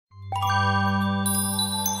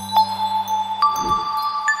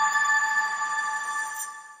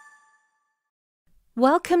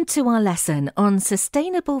Welcome to our lesson on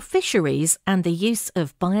sustainable fisheries and the use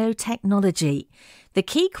of biotechnology. The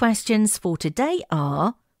key questions for today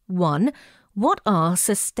are 1. What are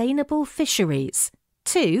sustainable fisheries?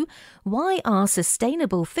 2. Why are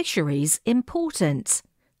sustainable fisheries important?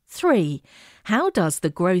 3. How does the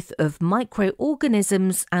growth of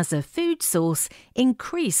microorganisms as a food source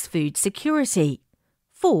increase food security?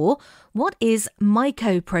 4. What is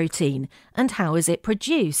mycoprotein and how is it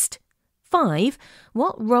produced? 5.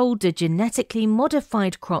 What role do genetically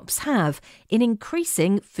modified crops have in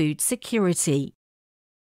increasing food security?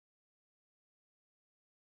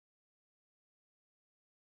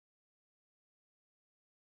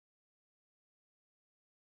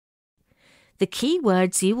 The key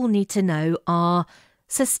words you will need to know are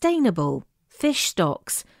sustainable, fish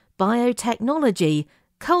stocks, biotechnology,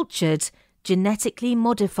 cultured, genetically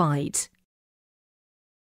modified.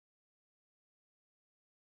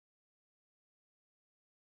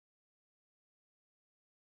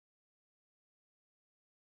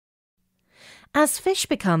 As fish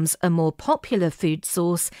becomes a more popular food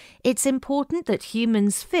source, it's important that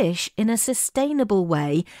humans fish in a sustainable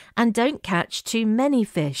way and don't catch too many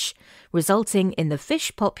fish, resulting in the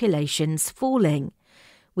fish populations falling.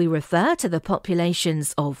 We refer to the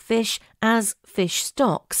populations of fish as fish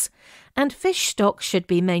stocks, and fish stocks should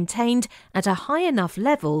be maintained at a high enough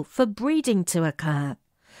level for breeding to occur.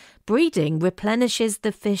 Breeding replenishes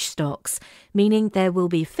the fish stocks, meaning there will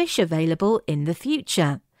be fish available in the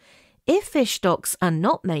future. If fish stocks are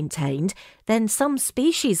not maintained, then some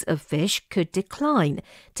species of fish could decline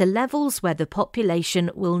to levels where the population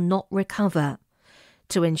will not recover.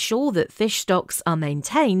 To ensure that fish stocks are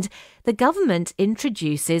maintained, the government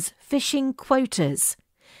introduces fishing quotas.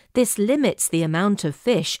 This limits the amount of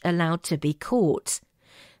fish allowed to be caught.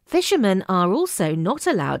 Fishermen are also not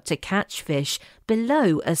allowed to catch fish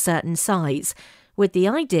below a certain size, with the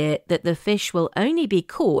idea that the fish will only be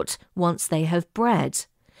caught once they have bred.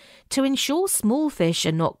 To ensure small fish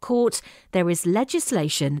are not caught, there is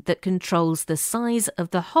legislation that controls the size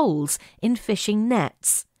of the holes in fishing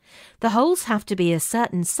nets. The holes have to be a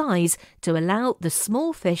certain size to allow the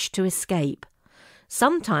small fish to escape.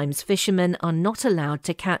 Sometimes fishermen are not allowed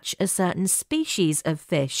to catch a certain species of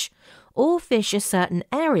fish or fish a certain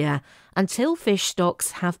area until fish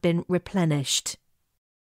stocks have been replenished.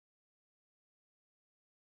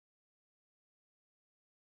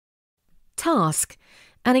 Task.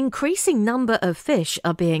 An increasing number of fish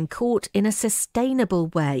are being caught in a sustainable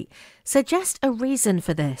way. Suggest a reason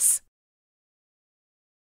for this.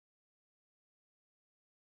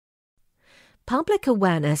 Public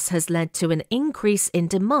awareness has led to an increase in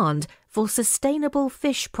demand for sustainable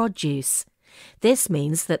fish produce. This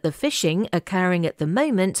means that the fishing occurring at the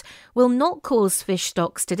moment will not cause fish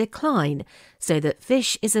stocks to decline, so that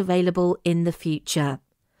fish is available in the future.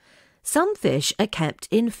 Some fish are kept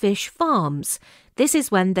in fish farms. This is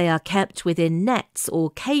when they are kept within nets or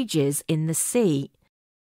cages in the sea.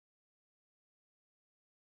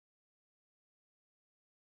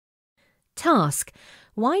 Task.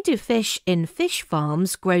 Why do fish in fish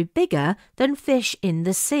farms grow bigger than fish in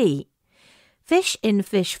the sea? Fish in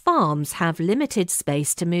fish farms have limited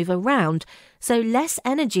space to move around, so less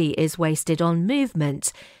energy is wasted on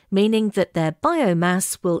movement, meaning that their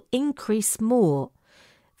biomass will increase more.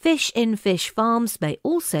 Fish in fish farms may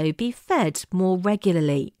also be fed more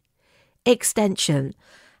regularly. Extension.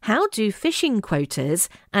 How do fishing quotas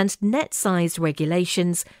and net size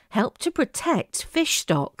regulations help to protect fish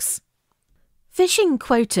stocks? Fishing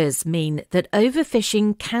quotas mean that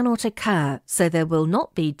overfishing cannot occur, so there will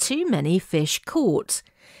not be too many fish caught.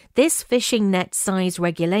 This fishing net size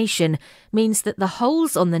regulation means that the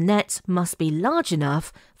holes on the net must be large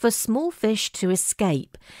enough for small fish to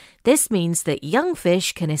escape. This means that young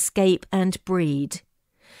fish can escape and breed.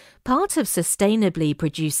 Part of sustainably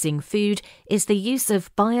producing food is the use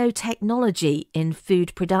of biotechnology in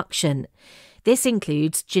food production. This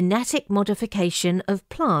includes genetic modification of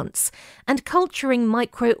plants and culturing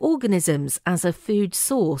microorganisms as a food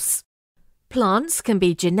source. Plants can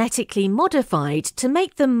be genetically modified to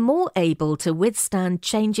make them more able to withstand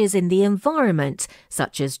changes in the environment,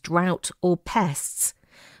 such as drought or pests.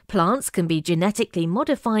 Plants can be genetically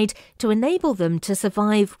modified to enable them to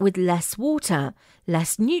survive with less water,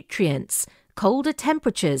 less nutrients, colder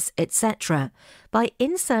temperatures, etc., by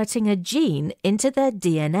inserting a gene into their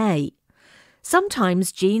DNA.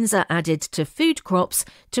 Sometimes genes are added to food crops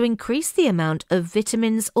to increase the amount of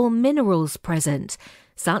vitamins or minerals present,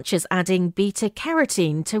 such as adding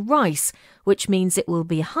beta-carotene to rice, which means it will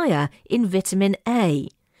be higher in vitamin A.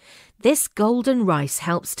 This golden rice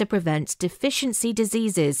helps to prevent deficiency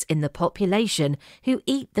diseases in the population who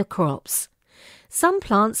eat the crops. Some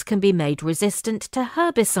plants can be made resistant to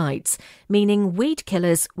herbicides, meaning weed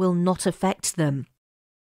killers will not affect them.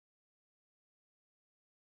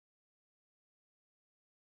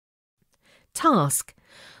 Task: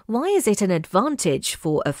 why is it an advantage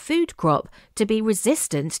for a food crop to be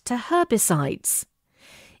resistant to herbicides?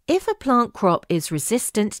 If a plant crop is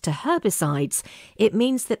resistant to herbicides, it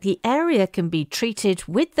means that the area can be treated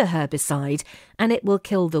with the herbicide and it will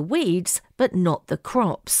kill the weeds but not the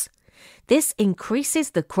crops. This increases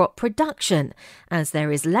the crop production as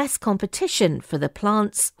there is less competition for the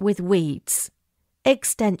plants with weeds.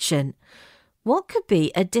 Extension: what could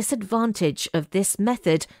be a disadvantage of this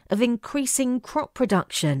method of increasing crop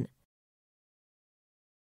production?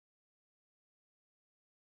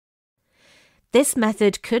 This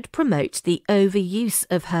method could promote the overuse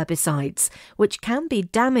of herbicides, which can be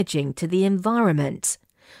damaging to the environment.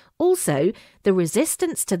 Also, the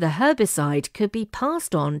resistance to the herbicide could be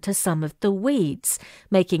passed on to some of the weeds,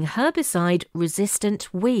 making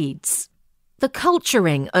herbicide-resistant weeds. The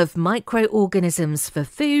culturing of microorganisms for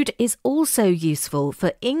food is also useful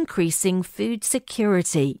for increasing food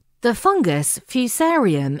security. The fungus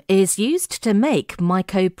Fusarium is used to make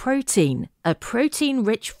mycoprotein, a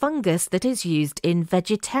protein-rich fungus that is used in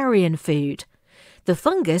vegetarian food. The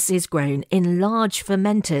fungus is grown in large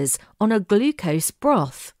fermenters on a glucose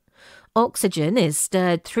broth. Oxygen is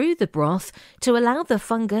stirred through the broth to allow the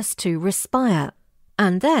fungus to respire,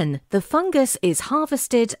 and then the fungus is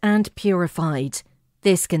harvested and purified.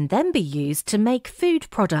 This can then be used to make food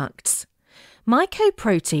products.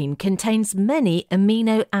 Mycoprotein contains many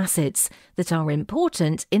amino acids that are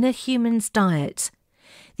important in a human's diet.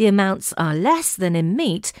 The amounts are less than in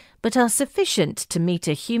meat, but are sufficient to meet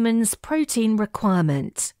a human's protein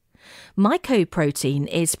requirement. Mycoprotein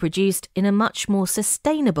is produced in a much more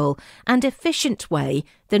sustainable and efficient way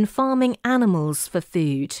than farming animals for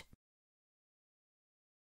food.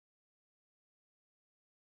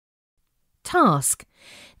 Task: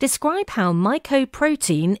 describe how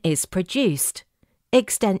mycoprotein is produced.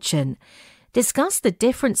 Extension: discuss the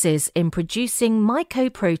differences in producing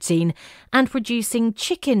mycoprotein and producing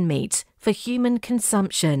chicken meat for human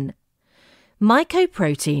consumption.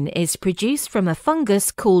 Mycoprotein is produced from a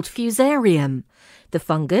fungus called Fusarium. The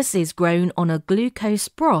fungus is grown on a glucose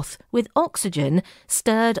broth with oxygen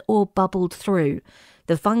stirred or bubbled through.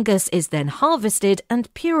 The fungus is then harvested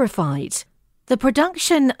and purified. The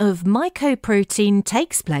production of mycoprotein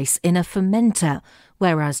takes place in a fermenter,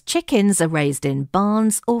 whereas chickens are raised in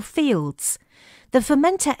barns or fields. The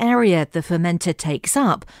fermenter area the fermenter takes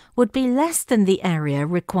up would be less than the area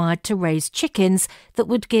required to raise chickens that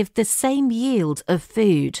would give the same yield of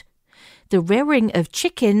food. The rearing of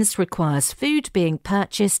chickens requires food being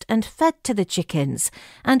purchased and fed to the chickens,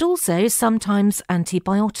 and also sometimes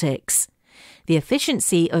antibiotics. The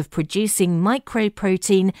efficiency of producing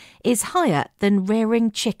microprotein is higher than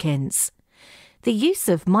rearing chickens. The use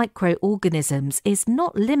of microorganisms is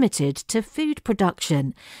not limited to food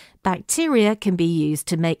production. Bacteria can be used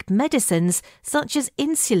to make medicines such as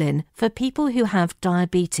insulin for people who have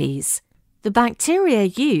diabetes. The bacteria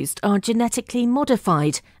used are genetically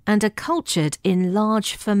modified and are cultured in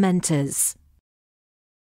large fermenters.